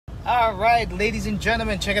All right, ladies and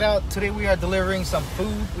gentlemen, check it out. Today we are delivering some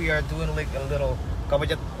food. We are doing like a little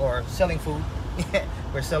kabajat or selling food.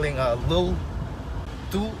 We're selling lul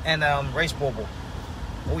tu and rice bobo.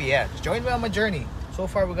 Oh yeah, join me on my journey. So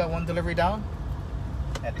far we got one delivery down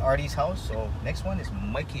at Artie's house. So next one is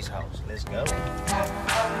Mikey's house. Let's go. Calling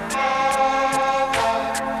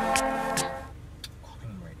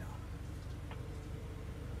him right now.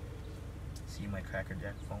 See my Cracker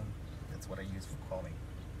Jack phone? That's what I use for calling.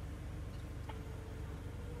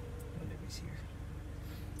 He's here.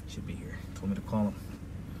 Should be here. Told me to call him.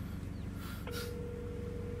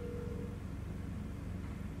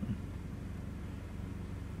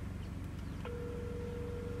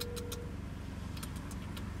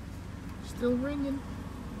 Still ringing.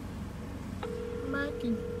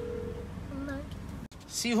 Mikey.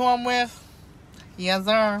 See who I'm with? Yes,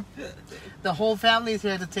 sir. The whole family is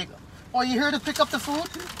here to take. Oh, you here to pick up the food?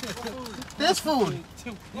 This food.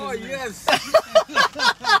 Oh, yes.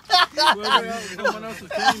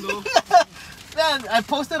 Man, I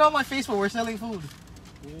posted on my Facebook. We're selling food.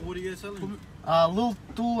 What are you guys selling? Lul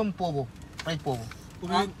tu and pobo. Right pobo.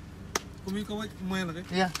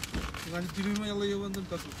 Yeah.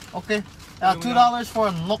 Okay. $2 for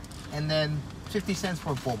a look and then 50 cents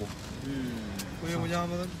for pobo.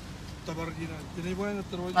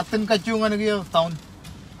 Atin ka yung ano yung town.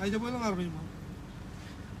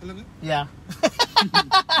 Yeah.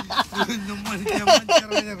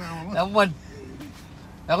 That one.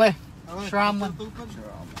 Okay. Shraman.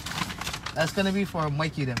 That's gonna be for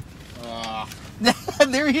Mikey then.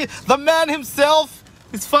 There he is. The man himself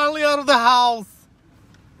is finally out of the house.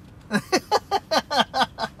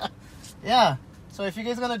 Yeah. So if you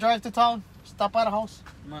guys gonna drive to town, stop by the house.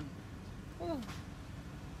 Man.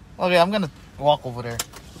 Okay, I'm gonna walk over there.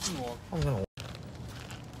 I'm gonna walk.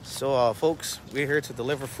 So folks, we're here to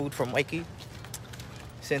deliver food for Mikey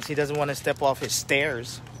since he doesn't want to step off his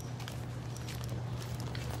stairs.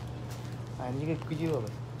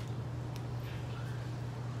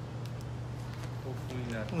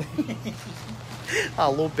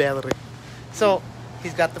 Low battery. So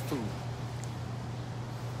he's got the food.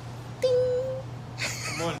 Ding.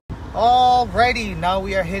 Alrighty, now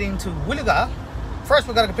we are heading to Wiliga. First,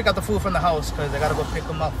 we gotta pick up the food from the house because I gotta go pick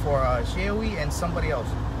them up for Shewi and somebody else.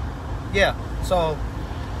 Yeah, so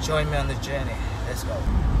join me on the journey. Let's go.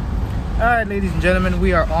 Alright, ladies and gentlemen,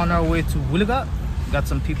 we are on our way to Wiliga. Got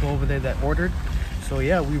some people over there that ordered. So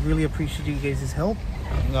yeah, we really appreciate you guys' help.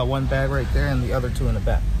 We got one bag right there and the other two in the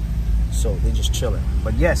back. So they're just chilling.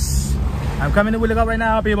 But yes, I'm coming to Wiliga right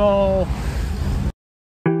now, people.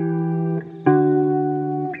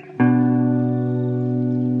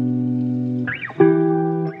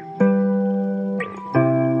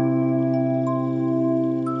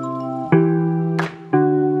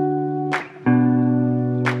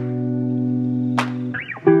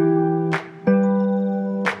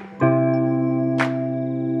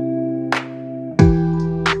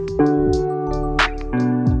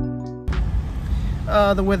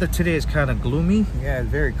 The weather today is kind of gloomy. Yeah, it's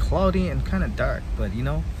very cloudy and kind of dark, but you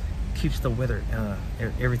know, keeps the weather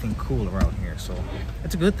everything cool around here, so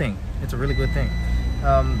it's a good thing. It's a really good thing.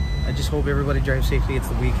 I just hope everybody drives safely. It's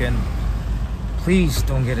the weekend. Please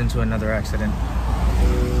don't get into another accident.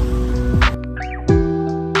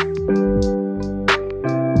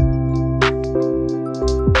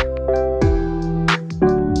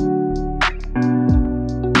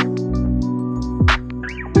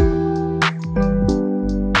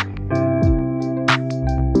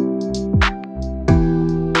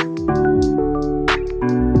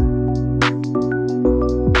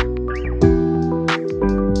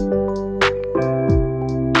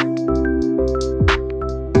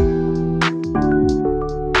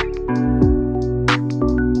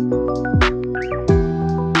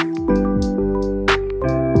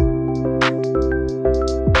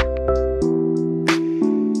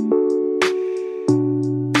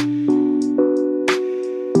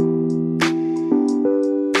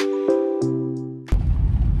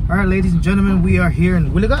 Alright, ladies and gentlemen, we are here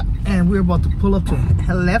in Wiliga and we're about to pull up to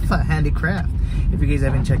Helefa Handicraft. If you guys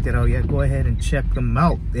haven't checked it out yet, go ahead and check them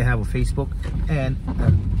out. They have a Facebook and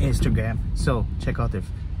Instagram, so check out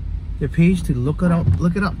their page to look it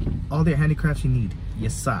up. All their handicrafts you need.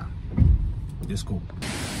 Yes sir. Let's go.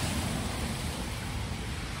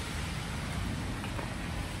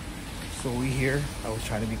 So we here. I was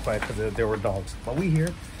trying to be quiet because there were dogs, but we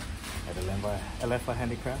here at Helefa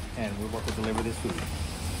Handicraft and we're about to deliver this food.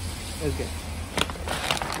 Let's get.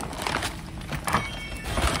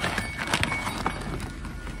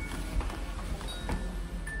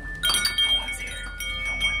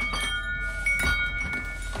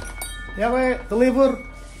 Yeah, wait, deliver.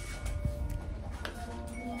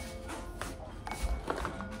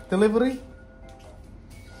 delivery?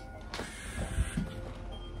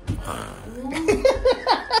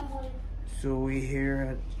 So we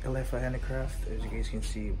here at LFA Handicraft. As you guys can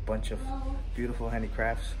see, a bunch of beautiful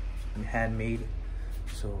handicrafts and handmade.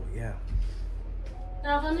 So yeah.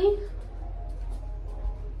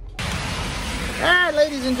 Alright,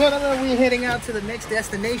 ladies and gentlemen, we're heading out to the next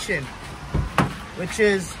destination, which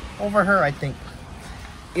is over here, I think.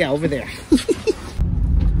 Yeah, over there.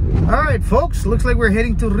 Alright, folks, looks like we're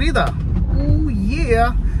heading to Rida. Oh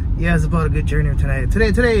yeah. Yeah, it's about a good journey tonight.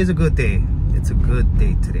 Today is a good day. It's a good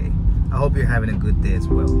day today. I hope you're having a good day as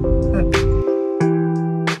well.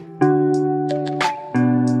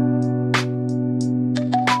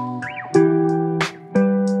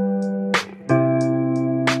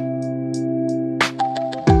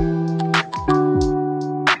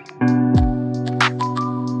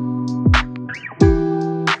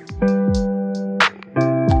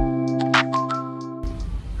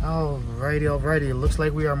 Alrighty, it looks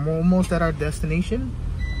like we are almost at our destination.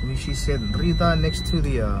 She said Rida, next to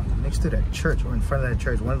that church, or in front of that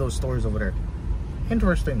church, one of those stores over there.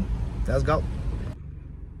 Interesting. Let's go.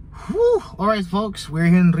 Whew. Alright folks, we're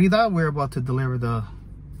here in Rida. We're about to deliver the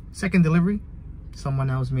second delivery. Someone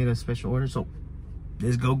else made a special order, so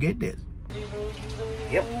let's go get this.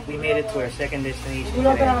 Yep, we made it to our second destination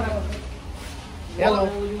today. Hello.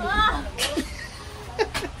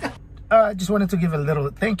 I just wanted to give a little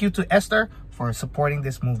thank you to Esther for supporting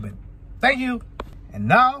this movement. Thank you. And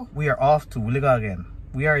now we are off to Wiliga again.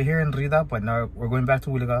 We are here in Rida, but now we're going back to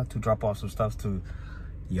Wiliga to drop off some stuff to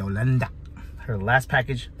Yolanda. Her last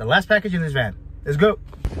package, the last package in this van. Let's go.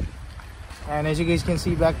 And as you guys can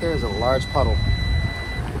see back there is a large puddle.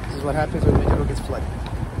 This is what happens when Metro gets flooded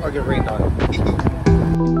or get rained on.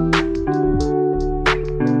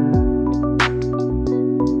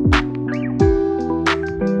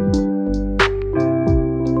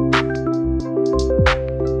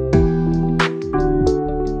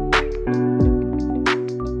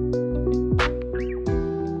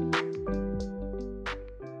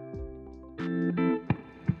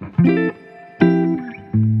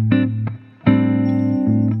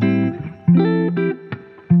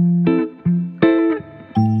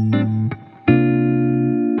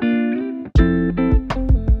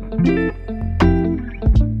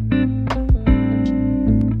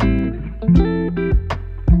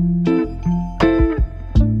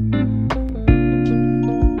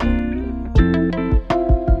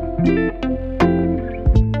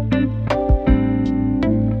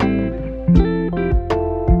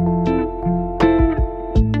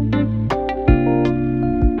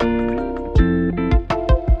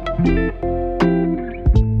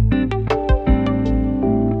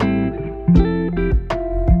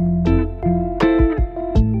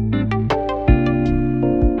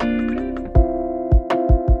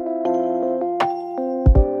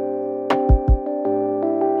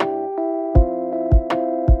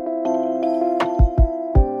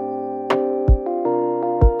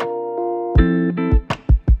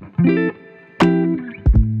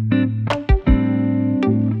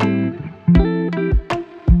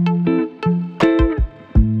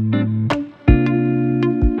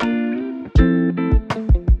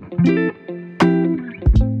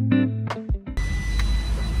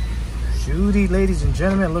 Ladies and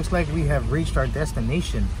gentlemen, it looks like we have reached our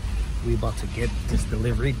destination. We're about to get this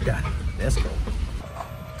delivery done. Let's go.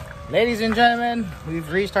 Ladies and gentlemen, we've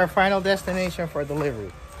reached our final destination for delivery.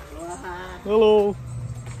 Hello.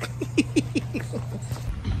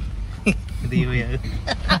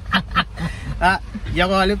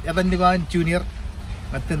 Yako alip, atan di ko junior.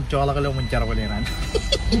 Matin chola kalau mencar boleran.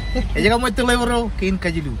 Aja kamu deliver kin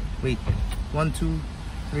kajilu. Wait. 1, 2,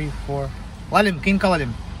 3, 4. Walim kin kawalim.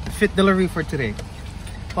 Fit delivery for today.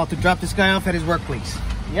 About to drop this guy off at his workplace.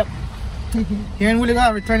 Yep. Here in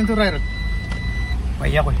Wiliga, returning to Rida.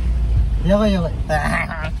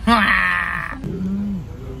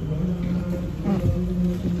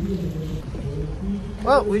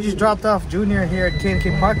 Well, we just dropped off Junior here at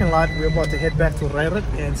K&K parking lot. We're about to head back to Rida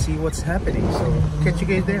and see what's happening. So catch you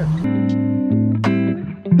guys there.